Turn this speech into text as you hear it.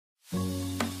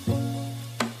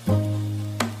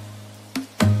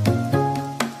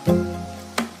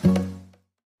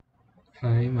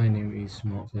Hi, my name is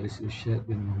Muhammad Faris Urshad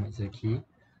bin Muhammad Zaki.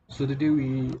 So today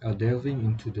we are delving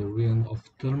into the realm of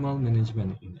thermal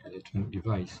management in electronic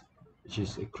device, which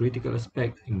is a critical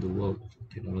aspect in the world of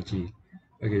technology.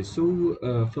 Okay, so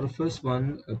for the first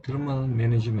one, thermal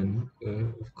management,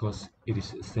 of course, it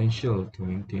is essential to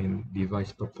maintain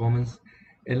device performance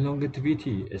and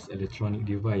longevity as electronic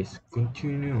device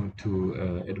continue to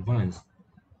advance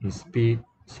in speed,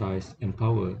 size, and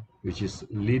power, which is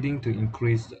leading to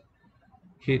increased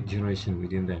heat generation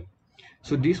within them.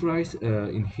 So this rise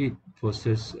in heat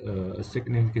poses a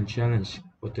significant challenge,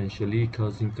 potentially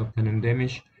causing component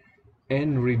damage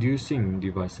and reducing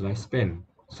device lifespan.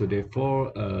 So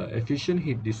therefore, efficient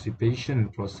heat dissipation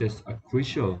process are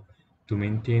crucial to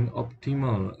maintain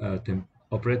optimal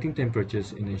operating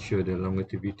temperatures and ensure the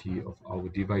longevity of our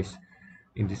device.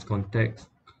 In this context,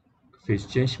 phase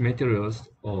change materials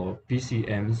or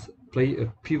PCMs play a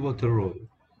pivotal role.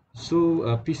 So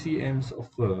PCMs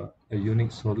offer a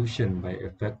unique solution by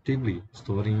effectively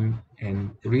storing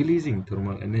and releasing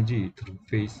thermal energy through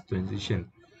phase transition.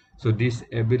 So this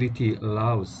ability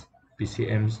allows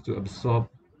PCMs to absorb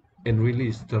and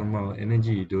release thermal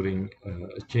energy during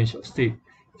a change of state,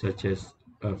 such as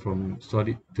from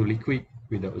solid to liquid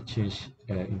without a change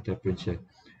in temperature.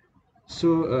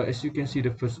 So as you can see,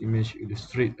 the first image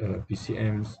illustrates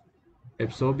PCMs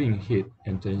absorbing heat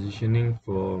and transitioning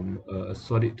from a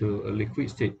solid to a liquid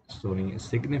state, storing a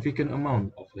significant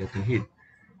amount of latent heat.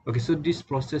 Okay, so this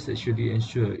process actually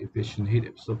ensures efficient heat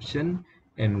absorption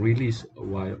and release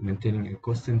while maintaining a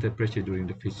constant temperature during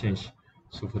the phase change.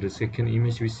 So for the second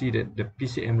image, we see that the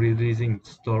PCM releasing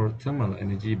stored thermal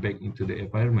energy back into the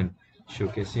environment,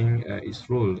 showcasing its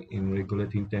role in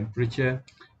regulating temperature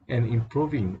and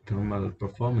improving thermal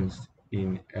performance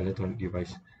in electronic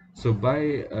device. So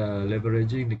by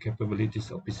leveraging the capabilities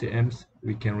of PCMs,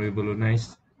 we can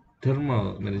revolutionize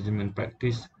thermal management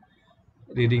practice,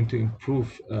 leading to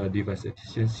improved device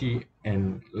efficiency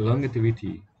and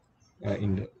longevity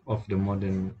of the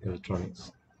modern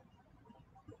electronics.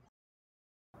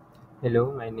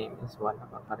 Hello, my name is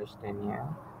Walama Parishtania.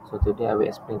 So today I will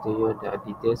explain to you the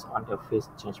details on the phase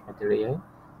change material.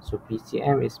 So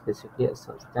PCM is basically a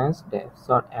substance that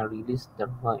absorbs and releases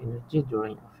thermal energy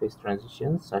during a phase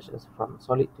transition, such as from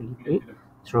solid to liquid,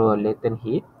 through a latent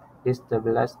heat. This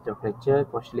stabilizes temperature,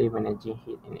 partially managing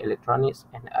heat in electronics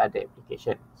and other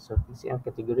applications. So PCM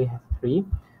category have three,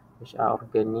 which are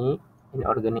organic,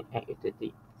 inorganic, and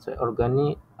aesthetic. So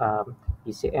organic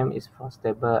PCM is for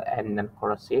stable and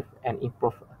non-corrosive and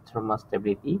improve thermal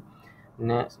stability.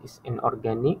 Next is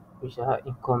inorganic, which are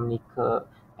economical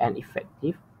and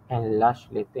effective and large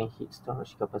latent heat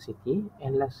storage capacity.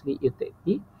 And lastly,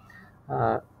 aesthetic,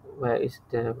 uh, where is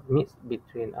the mix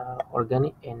between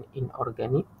organic and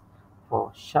inorganic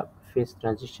for sharp phase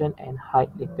transition and high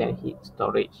latent heat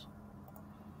storage.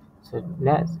 So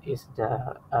next is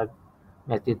the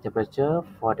melting temperature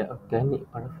for the organic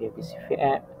olefin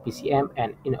PCM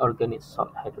and inorganic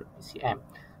salt hydride PCM.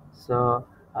 So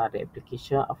the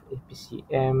application of a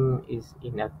PCM is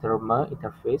in a thermal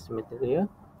interface material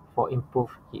for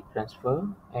improved heat transfer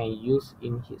and used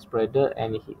in heat spreader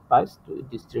and heat pipes to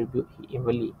distribute heat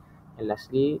evenly. And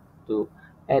lastly, to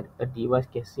add a device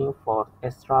casing for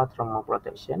extra thermal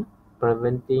protection,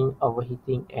 preventing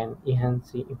overheating and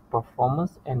enhancing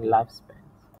performance and lifespan.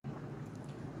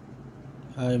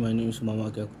 Hi, my name is Mama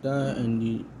Kakuta, and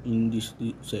in this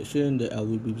section that I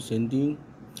will be presenting,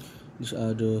 these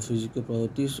are the physical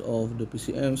properties of the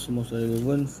PCMs most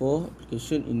relevant for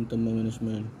application in thermal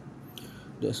management.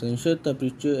 The essential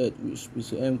temperature at which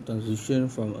PCM transition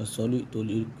from a solid to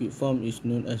liquid form is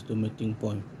known as the melting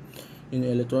point. In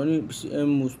electronic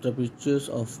PCM, most temperatures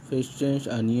of phase change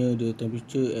are near the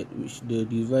temperature at which the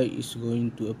device is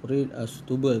going to operate are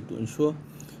suitable to ensure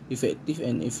effective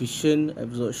and efficient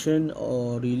absorption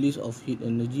or release of heat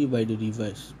energy by the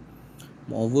device.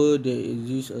 Moreover, there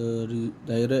exists a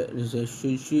direct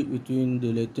relationship between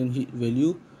the latent heat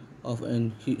value of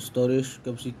and heat storage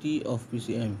capacity of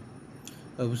PCM.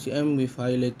 A PCM with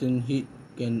high latent heat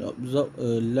can absorb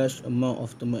a large amount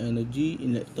of thermal energy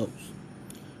in laptops.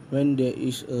 When there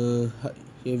is a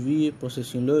heavy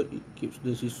processing load, it keeps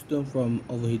the system from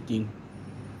overheating.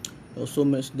 It also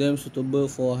makes them suitable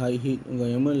for high heat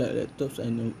environment like laptops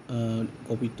and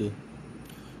computer.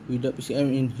 Without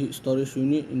PCM in heat storage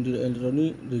unit in the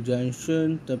electronic, the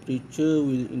junction temperature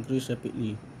will increase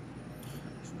rapidly.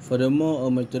 Furthermore,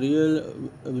 a material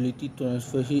ability to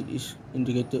transfer heat is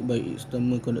indicated by its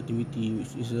thermal conductivity,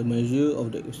 which is a measure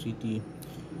of the capacity.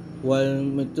 While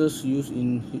metals used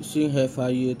in heatsink have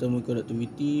higher thermal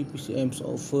conductivity, PCMs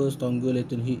offer stronger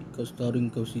latent heat storing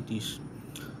capacities.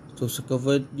 To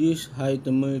circumvent this, high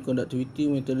thermal conductivity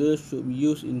materials should be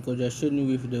used in conjunction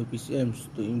with the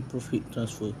PCMs to improve heat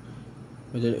transfer.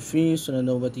 Metallic fins,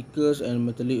 random particles, and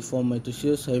metallic form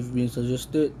matrices have been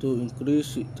suggested to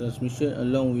increase heat transmission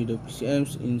along with the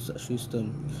PCMs in such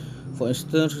systems. For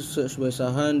instance, research by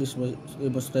Sahan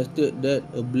demonstrated that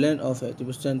a blend of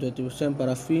 80%-20%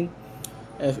 paraffin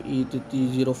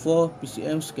Fe3004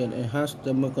 PCMs can enhance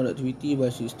thermal conductivity by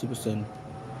 60%.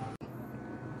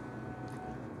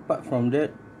 Apart from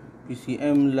that,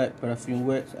 PCM like paraffin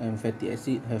wax and fatty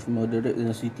acid have moderate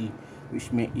density,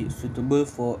 which make it suitable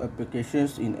for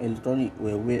applications in electronic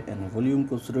where weight and volume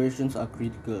considerations are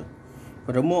critical.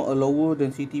 Furthermore, a lower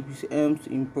density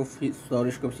PCMs improve heat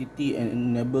storage capacity and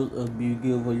enable a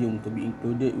bigger volume to be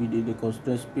included within the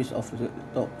constrained space of the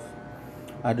stocks.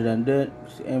 Other than that,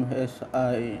 PCM has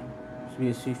high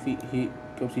specific heat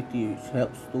capacity, which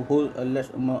helps to hold a large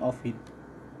amount of heat.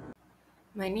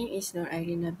 My name is Nur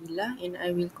Aileen Nabila and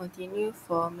I will continue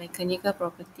for mechanical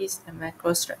properties and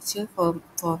microstructure for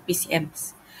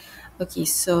PCMs. Okay,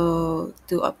 so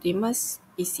to optimize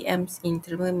PCMs in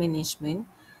thermal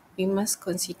management, we must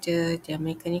consider their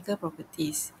mechanical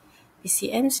properties.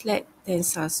 PCMs lack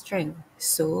tensile strength,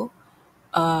 so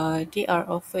they are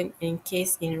often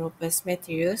encased in robust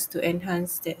materials to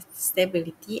enhance their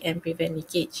stability and prevent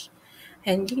leakage.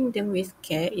 Handling them with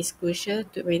care is crucial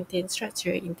to maintain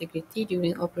structural integrity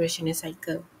during operational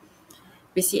cycle.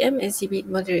 PCM exhibit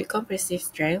moderate compressive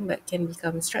strength but can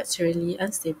become structurally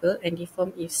unstable and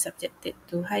deform if subjected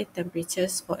to high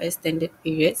temperatures for extended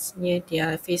periods near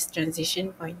their phase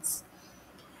transition points.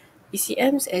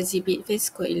 PCMs exhibit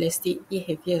viscoelastic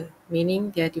behavior,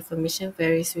 meaning their deformation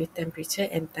varies with temperature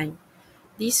and time.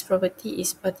 This property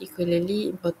is particularly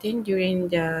important during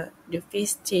the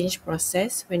phase change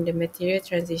process when the material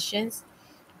transitions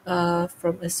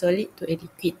from a solid to a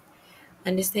liquid.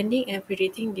 Understanding and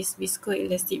predicting this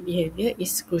viscoelastic behavior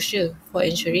is crucial for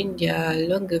ensuring their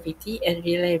longevity and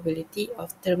reliability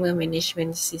of thermal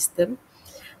management system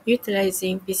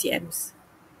utilizing PCMs.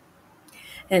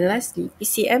 And lastly,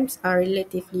 PCMs are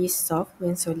relatively soft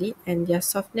when solid, and their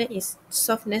softness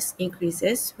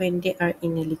increases when they are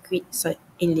in a liquid state.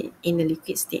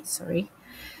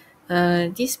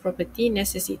 This property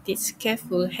necessitates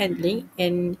careful handling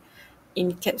and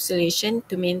encapsulation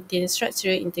to maintain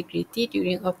structural integrity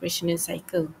during operational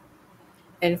cycle.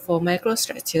 And for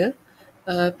microstructure,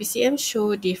 PCMs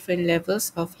show different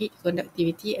levels of heat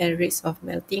conductivity and rates of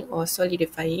melting or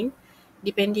solidifying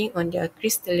depending on their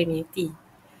crystallinity.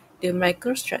 The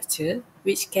microstructure,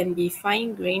 which can be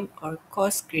fine-grained or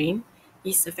coarse-grained,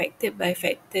 is affected by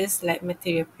factors like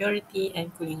material purity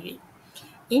and cooling rate.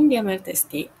 In their melted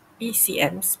state,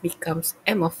 PCMs becomes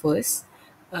amorphous,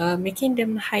 making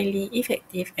them highly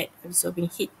effective at absorbing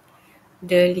heat.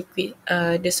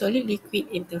 The solid-liquid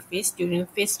interface during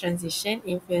phase transition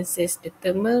influences the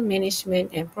thermal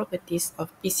management and properties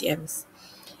of PCMs.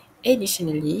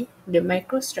 Additionally, the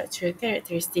microstructural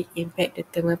characteristics impact the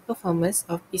thermal performance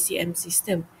of PCM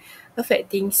system,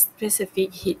 affecting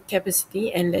specific heat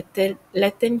capacity and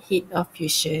latent heat of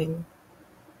fusion.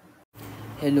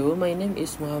 Hello, my name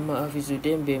is Muhammad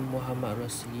Hafizuddin bin Muhammad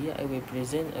Rosli. I will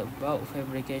present about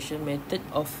fabrication method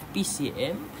of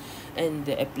PCM and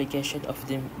the application of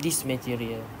this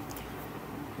material.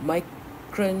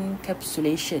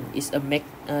 Microencapsulation is a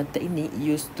technique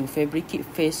used to fabricate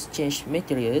phase change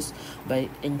materials by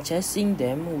encasing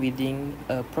them within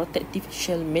a protective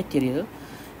shell material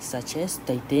such as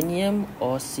titanium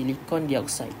or silicon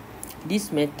dioxide.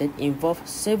 This method involves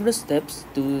several steps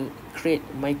to create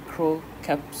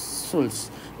microcapsules,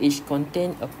 each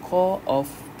contain a core of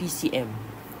PCM.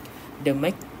 The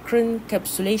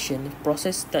microencapsulation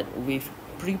process starts with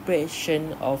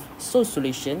preparation of salt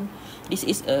solution. This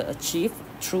is achieved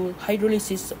through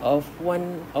hydrolysis of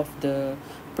one of the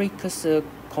precursor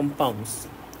compounds.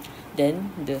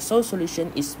 Then the salt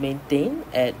solution is maintained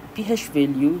at pH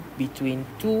value between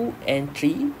 2 and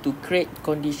 3 to create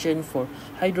condition for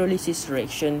hydrolysis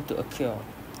reaction to occur.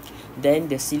 Then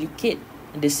the silicate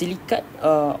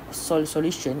salt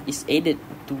solution is added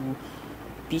to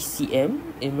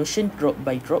PCM immersion drop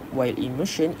by drop, while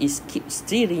immersion is keep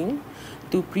stirring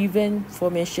to prevent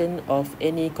formation of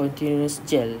any continuous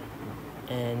gel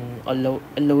and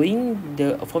allowing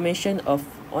the formation of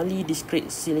only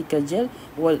discrete silica gel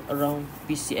while around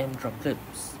PCM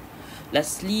droplets.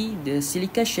 Lastly, the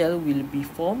silica shell will be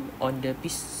formed on the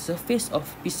surface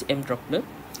of PCM droplet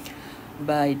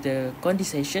by the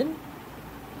condensation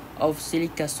of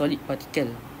silica solid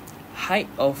particle. Height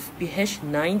of pH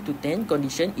 9 to 10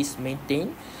 condition is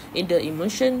maintained in the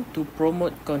emulsion to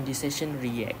promote condensation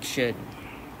reaction.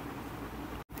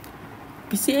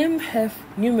 PCM have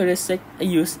numerous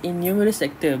use in numerous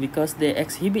sectors because they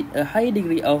exhibit a high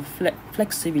degree of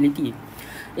flexibility.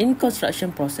 In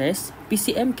construction process,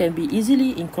 PCM can be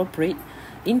easily incorporated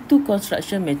into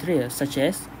construction materials such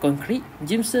as concrete,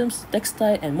 gypsums,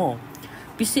 textile, and more.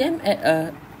 PCM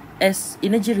act as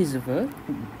energy reservoir,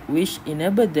 which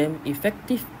enable them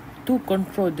effective to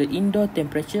control the indoor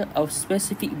temperature of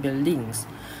specific buildings.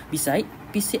 Besides,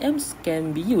 PCMs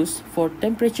can be used for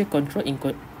temperature control in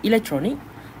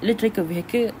electrical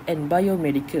vehicle, and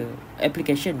biomedical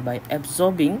application by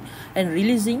absorbing and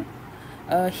releasing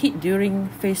heat during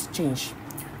phase change.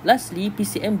 Lastly,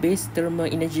 PCM-based thermal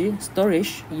energy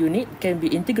storage unit can be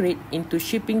integrated into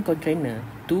shipping container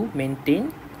to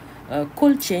maintain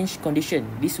cold change condition.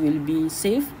 This will be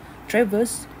safe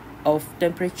travels of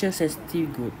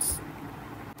temperature-sensitive goods.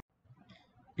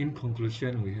 In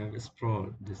conclusion, we have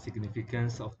explored the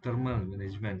significance of thermal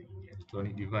management in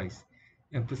electronic device,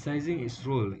 emphasizing its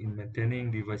role in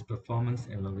maintaining device performance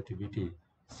and longevity.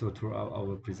 So throughout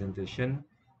our presentation,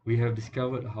 we have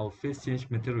discovered how phase change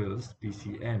materials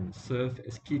 (PCM) serve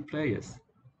as key players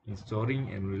in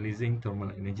storing and releasing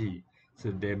thermal energy,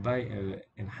 so thereby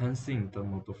enhancing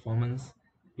thermal performance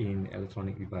in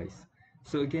electronic device.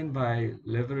 So again, by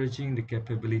leveraging the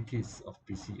capabilities of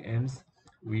PCMs,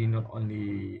 we not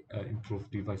only improve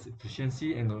device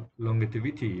efficiency and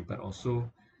longevity, but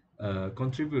also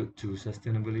contribute to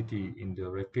sustainability in the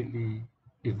rapidly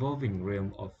evolving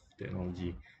realm of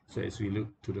technology. So as we look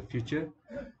to the future,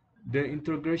 the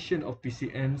integration of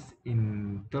PCMs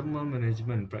in thermal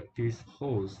management practice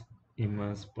holds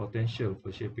immense potential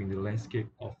for shaping the landscape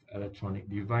of electronic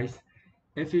device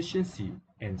efficiency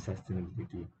and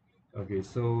sustainability. Okay,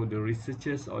 so the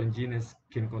researchers or engineers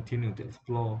can continue to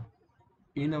explore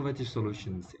innovative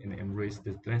solutions and embrace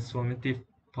the transformative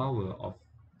power of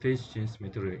phase change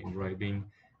material in driving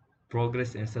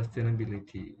progress and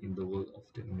sustainability in the world of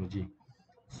technology.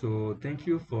 So thank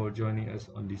you for joining us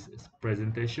on this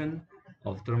presentation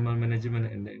of thermal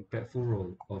management and the impactful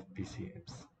role of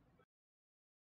PCMs.